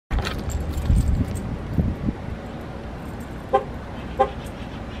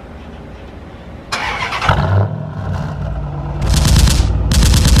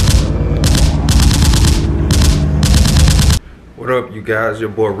up, you guys? Your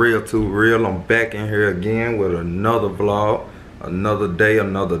boy Real Too Real. I'm back in here again with another vlog, another day,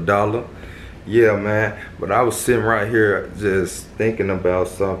 another dollar. Yeah, man. But I was sitting right here just thinking about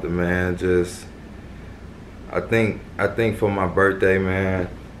something, man. I think for my birthday, man,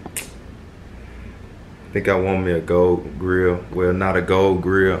 I think I want me a gold grill. Well, not a gold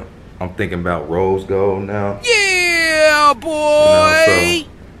grill. I'm thinking about rose gold now. Yeah, boy. So,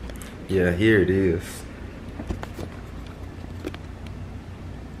 yeah, here it is.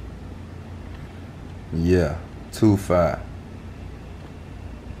 Yeah, 2.5.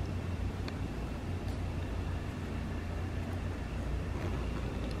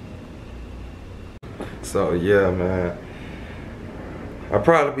 So yeah, man, I'll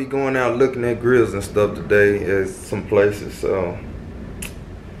probably be going out looking at grills and stuff today at some places. So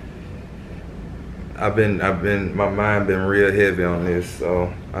my mind been real heavy on this.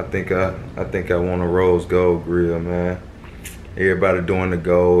 So I think I want a rose gold grill, man. Everybody doing the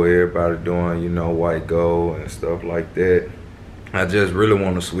gold, everybody doing, you know, white gold and stuff like that. I just really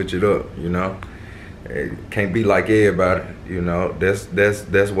want to switch it up, you know. It can't be like everybody, you know. That's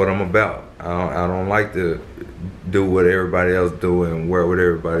what I'm about. I don't like to do what everybody else do and wear what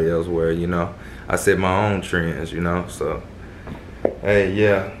everybody else wear, you know. I set my own trends, you know. So hey,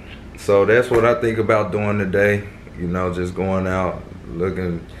 yeah. So that's what I think about doing today, you know, just going out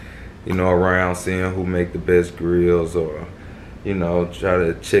looking, you know, around, seeing who make the best grills, or you know, try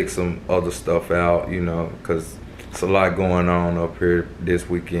to check some other stuff out, you know, because it's a lot going on up here this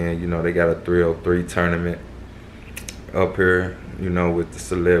weekend. You know, they got a 303 tournament up here, you know, with the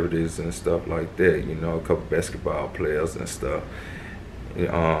celebrities and stuff like that, you know, a couple basketball players and stuff.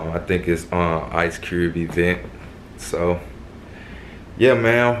 I think it's Ice Cube event. So yeah,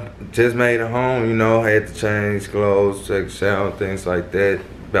 man, just made it home, you know, had to change clothes, take a shower, things like that.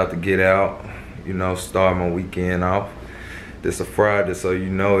 About to get out, you know, start my weekend off. This a Friday, so you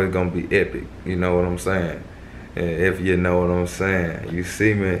know it's gonna be epic. You know what I'm saying? And if you know what I'm saying, you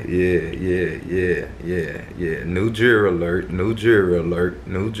see me? Yeah. New jury alert, new jury alert,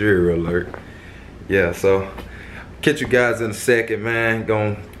 new jury alert. Yeah, so catch you guys in a second, man.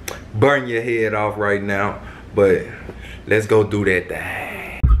 Gonna burn your head off right now, but let's go do that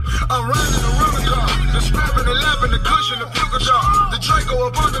thing. I'm riding around the car, the strap and the lap and the cushion, the puka jar, the Draco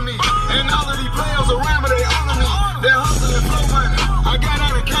up under me, and all of these players around me, they under me. They're hustling flow money. I got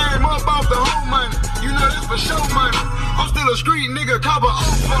out and came up off the whole money. You know this for show money. I'm still a street nigga, copper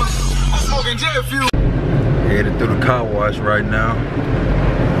over. I'm smoking jet fuel. Headed through the car wash right now.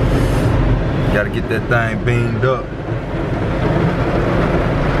 Gotta get that thing beamed up.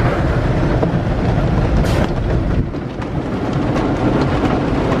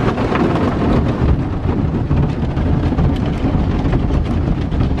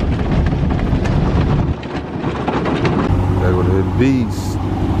 Beast,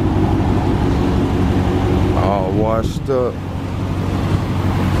 all washed up.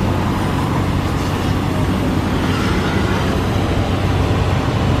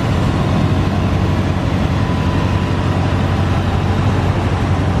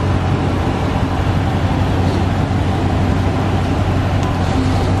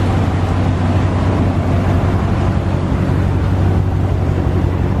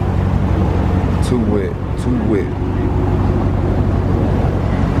 Too wet, too wet.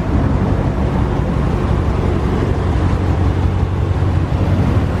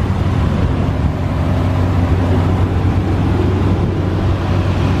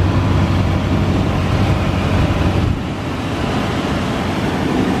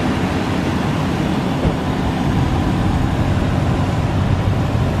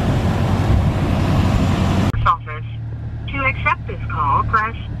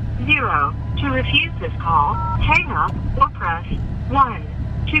 Press 0. To refuse this call, hang up or press 1.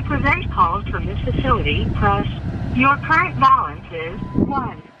 To prevent calls from this facility, press. Your current balance is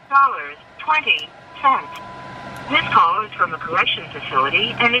 $1.20. This call is from a correction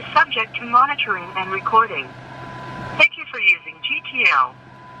facility and is subject to monitoring and recording. Thank you for using GTL.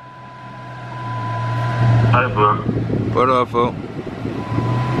 Hi, bro. What up, folks?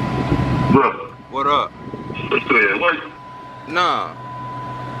 Bro. What up? What's that? Work? Nah.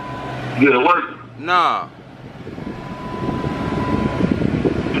 Yeah, work? Nah.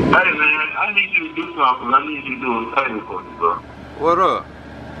 Hey, man, I need you to do something. I need you to do a favor for me, bro. What up?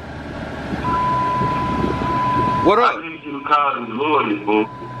 What up? I need you to call the lawyers, bro.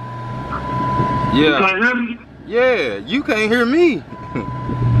 Yeah. You can't hear me? Yeah, you can't hear me.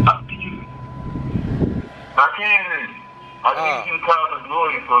 I can't hear you. I need you to call the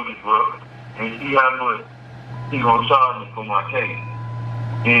lawyer for me, bro, and see how much he gonna charge me for my case.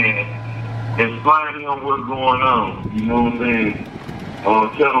 And explain to him what's going on. You know what I'm saying?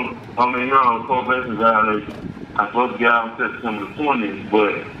 Tell him, I'm in here on probation violation. I'm supposed to get out on September 20th,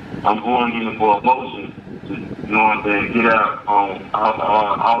 but I'm going in for a motion to, you know what I'm saying, get out on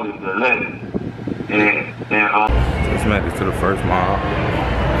August 11th. Just made it to the first mile.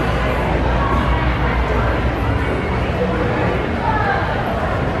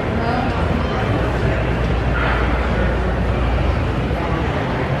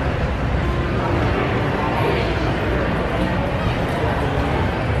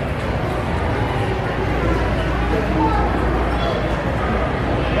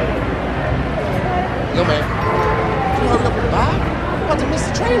 Yo, man. Can you hurry up and buy? I'm about to miss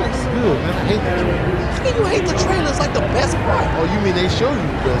the trailers. Good, man. I hate the trailers. How can you hate the trailers like the best part? Oh, you mean they show you the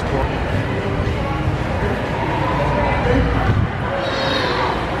best part?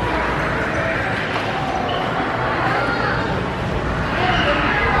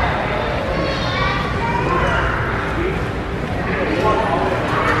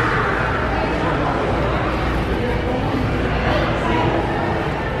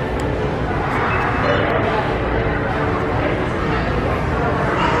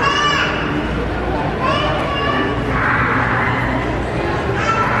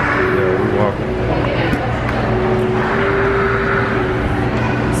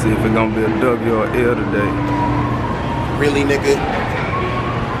 Gonna be a W or L today. Really, nigga?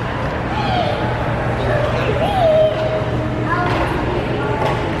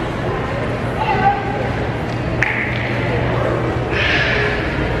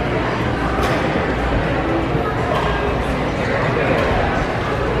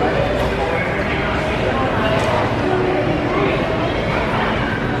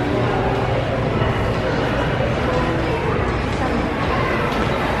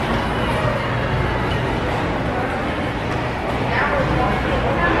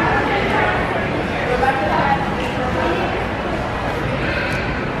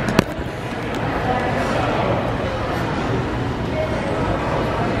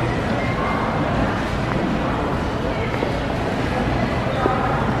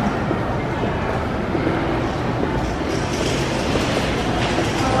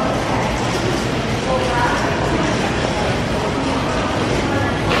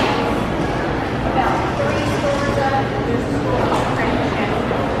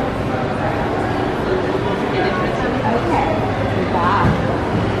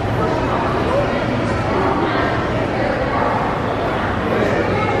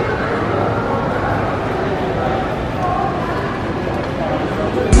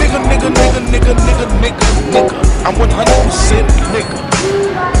 Nigga. I'm 100% nigga.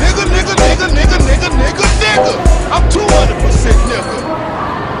 Nigga. I'm 200% nigga.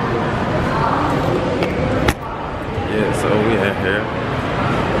 Yeah, so we in here.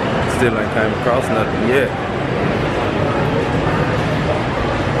 Still ain't came across nothing yet.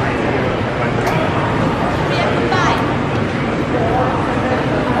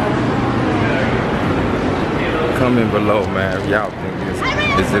 Comment below, man, if y'all think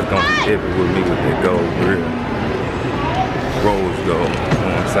this is gonna be epic with me with that gold grill. Rose gold, you know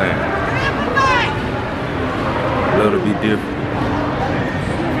what I'm saying? Love to be different.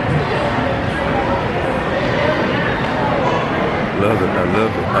 Love it, I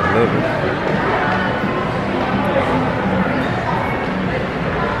love it, I love it.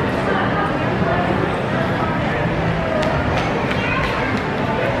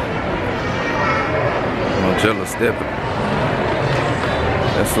 Jello stepping.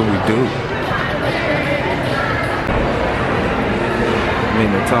 That's what we do. Me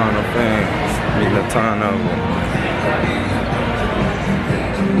and Latano fans. Me and Latano.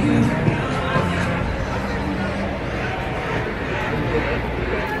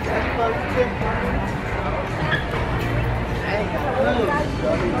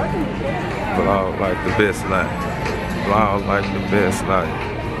 Vlog like the best life. Vlog like the best life.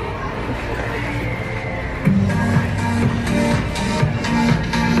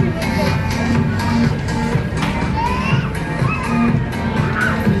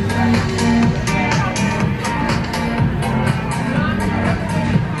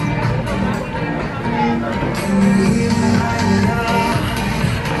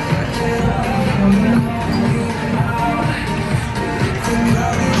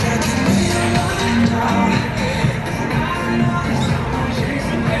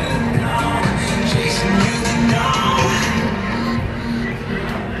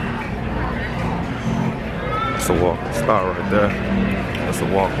 That's a walking star right there. That's a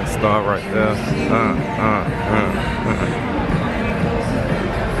walking star right there.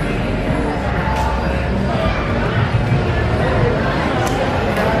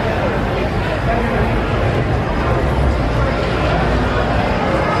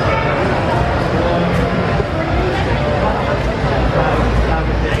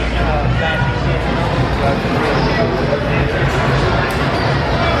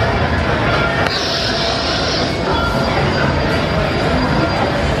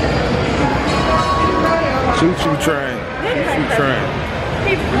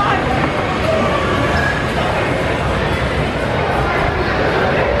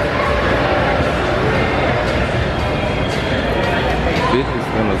 Fidget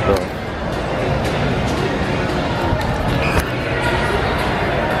spinners though.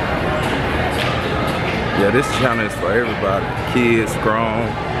 Yeah, this channel is for everybody. Kids, grown,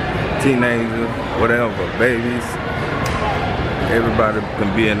 teenagers, whatever, babies. Everybody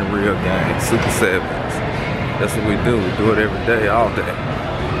can be in the real game. Super Sevens. That's what we do. We do it every day, all day.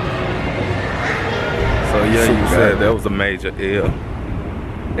 So yeah, you said that was a major L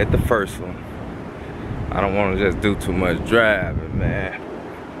at the first one. I don't want to just do too much driving, man.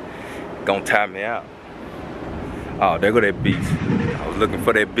 Gonna tire me out. Oh, there go that beast. I was looking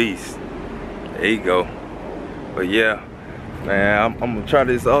for that beast. There you go. But yeah, man, I'm gonna try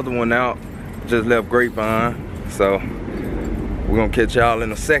this other one out. Just left Grapevine, so we're gonna catch y'all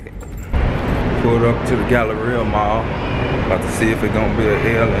in a second. Pulled up to the Galleria Mall. About to see if it's gonna be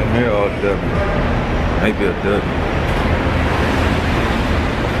an L in here or a W. Maybe a W.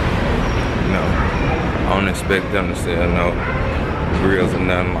 No, I don't expect them to sell no grills or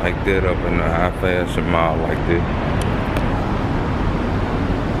nothing like that up in the high fashion mall like this.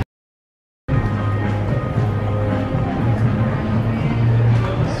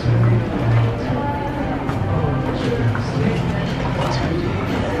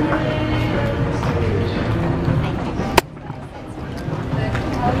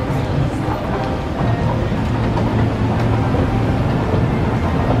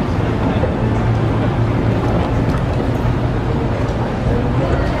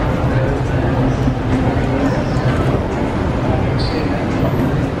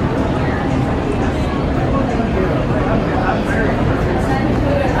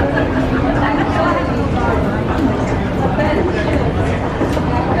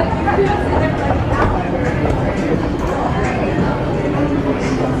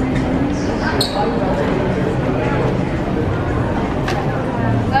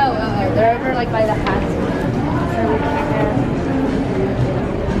 They're over like by the hats.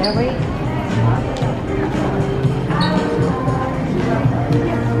 There we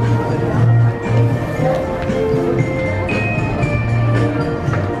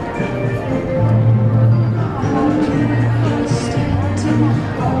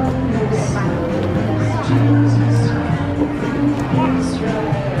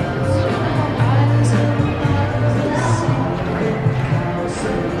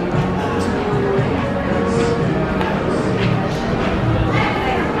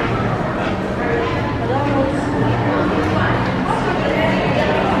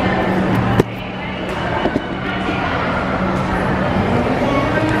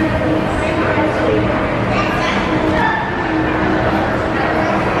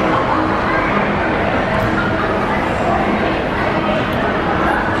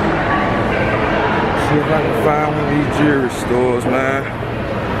See if I can find one of these jewelry stores, man.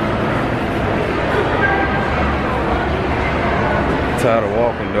 Tired of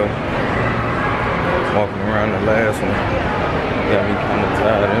walking though. Walking around the last one. Got me kind of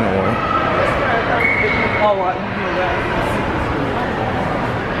tired anyway. Oh, what? Yeah.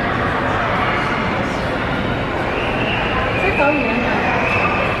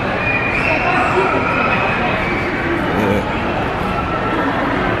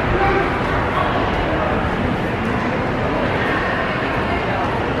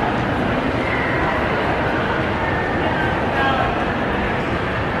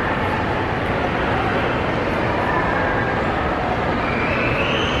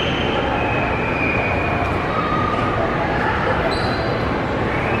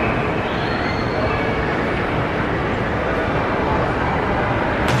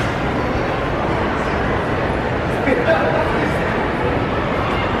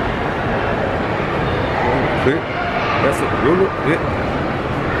 That's a ruler. Yeah.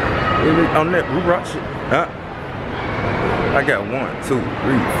 On that rock shit. Huh? I got 1, 2, 3,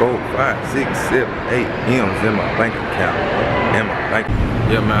 4, 5, 6, 7, 8 M's in my bank account.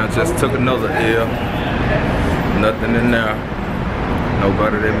 Yeah, man, I just took another L. Nothing in there.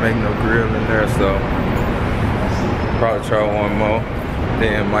 Nobody that make no grill in there, so probably try one more.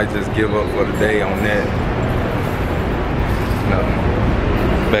 Then might just give up for the day on that. No.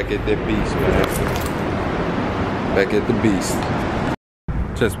 Back at that beach, man. Back at the beast.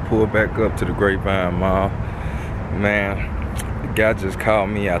 Just pulled back up to the Grapevine Mall. Man, the guy just called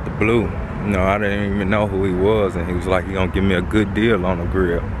me out the blue. You know, I didn't even know who he was, and he was like, he gonna give me a good deal on the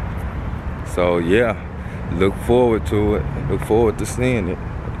grill. So yeah, look forward to it. Look forward to seeing it.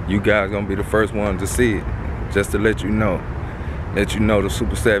 You guys gonna be the first one to see it. Just to let you know. Let you know the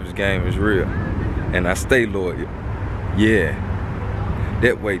Super Savage game is real. And I stay loyal. Yeah.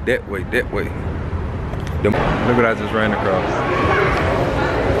 That way, that way, that way. Look what I just ran across.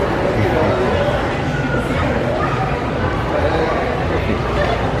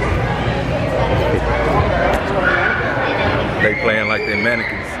 They playing like they're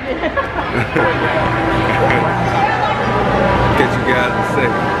mannequins. Catch you guys in a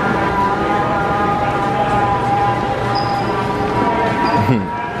second.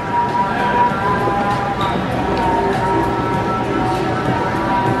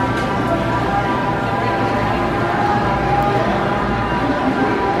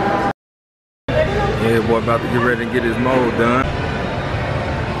 Yeah, boy, about to get ready to get his mold done.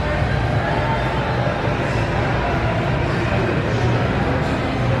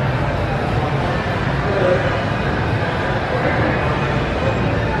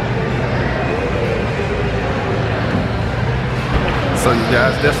 So you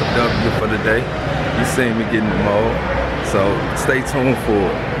guys, that's a W for the day. You seen me getting the mold. So stay tuned for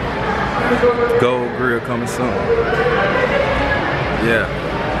it. Gold Grill coming soon. Yeah,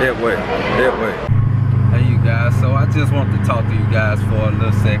 that way, that way. Hey you guys, so I just want to talk to you guys for a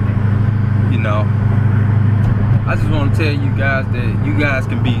little second. You know, I just want to tell you guys that you guys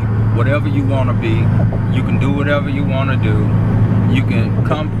can be whatever you want to be. You can do whatever you want to do. You can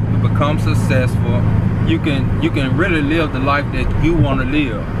become successful. You can really live the life that you want to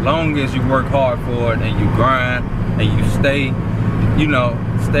live, long as you work hard for it and you grind and you stay, you know,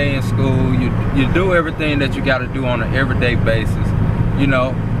 stay in school. You do everything that you got to do on an everyday basis. You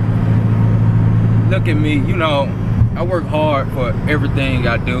know, look at me. You know, I work hard for everything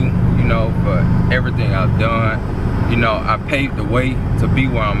I do. You know, for everything I've done. You know, I paved the way to be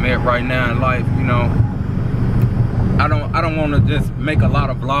where I'm at right now in life. You know, I don't want to just make a lot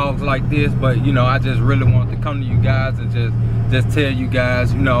of vlogs like this, but you know, I just really want to come to you guys and just tell you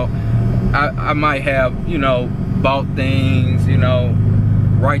guys, you know, I might have, you know, bought things, you know,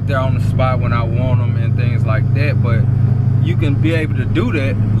 right there on the spot when I want them and things like that, but you can be able to do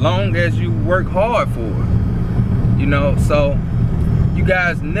that long as you work hard for it, you know. So you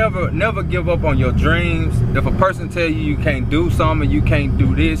guys never give up on your dreams. If a person tell you you can't do something, you can't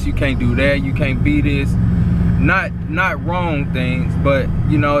do this, you can't do that, you can't be this, not wrong things, but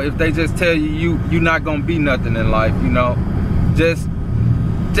you know, if they just tell you you're not gonna be nothing in life, you know, just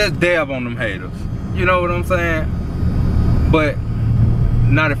dab on them haters, you know what I'm saying? But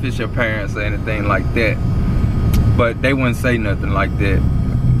not if it's your parents or anything like that, but they wouldn't say nothing like that,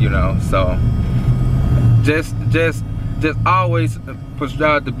 you know. So just always push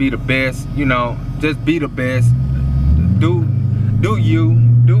out to be the best, you know. Just be the best. Do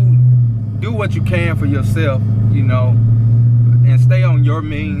what you can for yourself, you know, and stay on your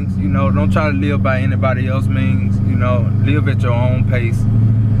means, you know. Don't try to live by anybody else's means, you know. Live at your own pace.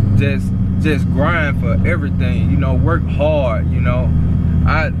 Just grind for everything, you know. Work hard, you know.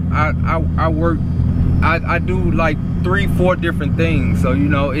 I do like 3-4 different things, so you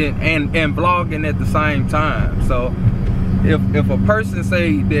know, and vlogging at the same time. So if a person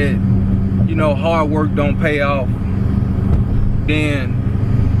say that, you know, hard work don't pay off, then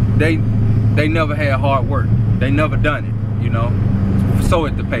they never had hard work. They never done it, you know, so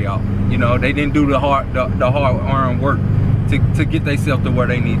it to pay off. You know, they didn't do the hard earned work to get themselves to where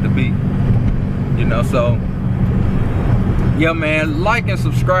they need to be, you know. So yeah, man, like and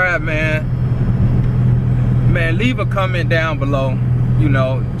subscribe, man. Leave a comment down below, you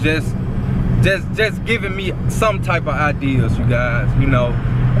know, just giving me some type of ideas, you guys, you know,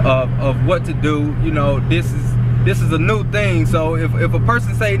 of what to do. You know, this is a new thing, so if a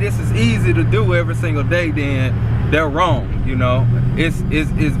person say this is easy to do every single day, then they're wrong, you know. It's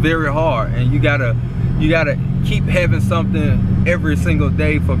very hard, and you gotta keep having something every single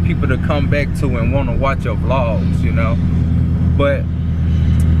day for people to come back to and want to watch your vlogs, you know. But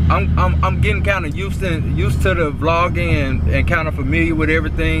I'm getting kind of used to the vlogging and kind of familiar with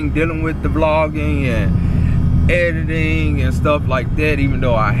everything dealing with the vlogging and editing and stuff like that, even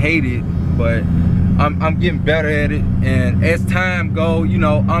though I hate it. But I'm getting better at it, and as time go, you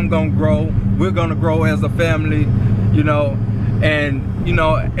know, I'm gonna grow. We're gonna grow as a family, you know. And you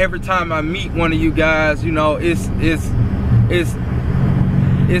know, every time I meet one of you guys, you know, it's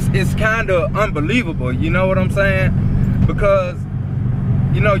kind of unbelievable, you know what I'm saying? Because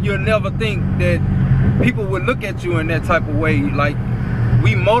you know, you'll never think that people would look at you in that type of way. Like,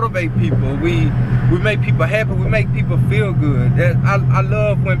 we motivate people, we make people happy, we make people feel good. I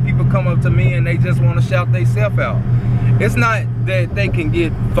love when people come up to me and they just want to shout themselves out. It's not that they can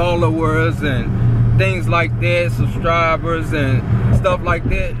get followers and things like that, subscribers and stuff like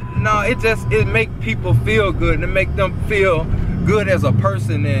that. No, it make people feel good, and it make them feel good as a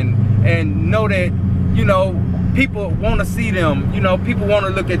person, and know that, you know, people want to see them. You know, people want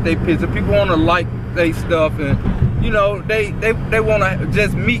to look at their picture. People want to like their stuff, and you know, they want to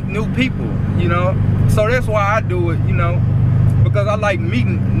just meet new people. You know, so that's why I do it. You know, because I like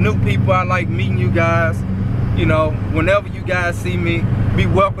meeting new people. I like meeting you guys. You know, whenever you guys see me, be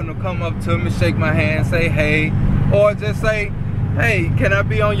welcome to come up to me, shake my hand, say hey, or just say, hey, can I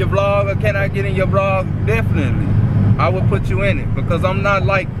be on your vlog, or can I get in your vlog? Definitely, I will put you in it, because I'm not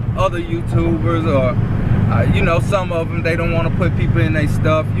like other YouTubers, or you know, some of them, they don't want to put people in their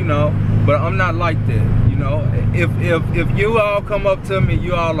stuff, you know, but I'm not like that. You know, if you all come up to me,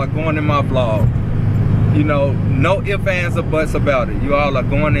 you all are going in my vlog. You know, no ifs, ands, or buts about it. You all are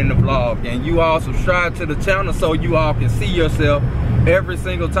going in the vlog, and you all subscribe to the channel so you all can see yourself every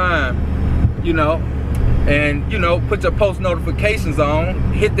single time, you know, and you know, put your post notifications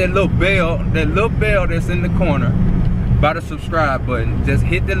on, hit that little bell that's in the corner by the subscribe button. Just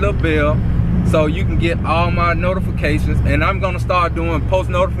hit that little bell so you can get all my notifications, and I'm gonna start doing post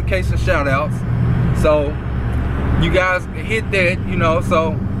notification shout outs, so you guys hit that, you know,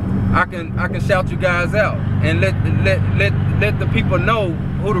 so I can shout you guys out and let the people know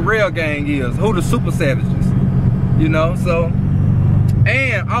who the real gang is, who the Super Savages, you know. So,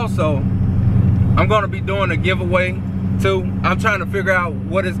 and also I'm gonna be doing a giveaway too. I'm trying to figure out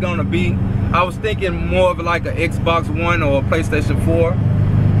what it's gonna be. I was thinking more of like an Xbox One or a PlayStation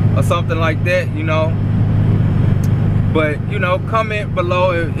 4 or something like that, you know. But you know, comment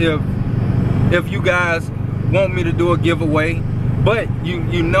below if you guys want me to do a giveaway. But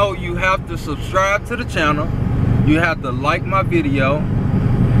you know, you have to subscribe to the channel, you have to like my video,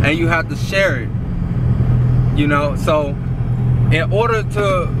 and you have to share it, you know. So in order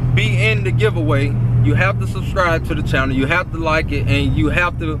to be in the giveaway, you have to subscribe to the channel, you have to like it, and you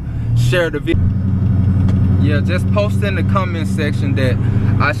have to share the video. Yeah, just post in the comment section that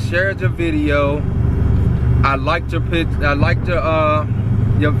I shared your video, I liked your picture, I liked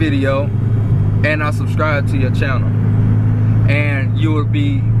your video, and I subscribed to your channel, and you will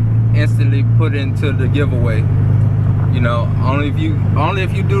be instantly put into the giveaway. You know, only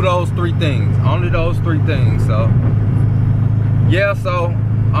if you do those three things, only those three things. So yeah, so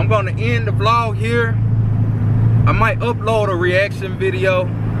I'm gonna end the vlog here. I might upload a reaction video,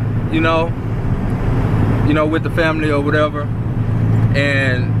 you know, with the family or whatever,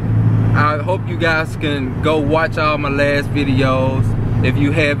 and I hope you guys can go watch all my last videos. If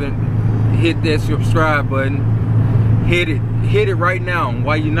you haven't, hit that subscribe button, hit it right now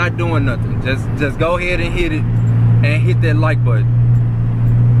while you're not doing nothing. Just go ahead and hit it, and hit that like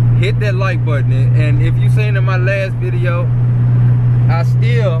button. Hit that like button. And if you seen in my last video, I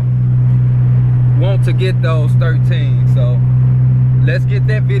still want to get those 13. So let's get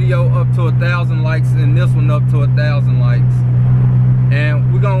that video up to 1,000 likes, and this one up to 1,000 likes,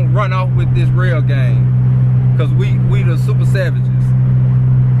 and we're gonna run off with this real game, because we the Super Savages,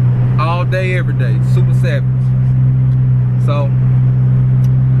 all day, every day, Super Savages. So,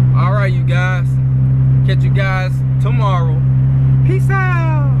 all right, you guys, catch you guys tomorrow. Peace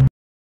out.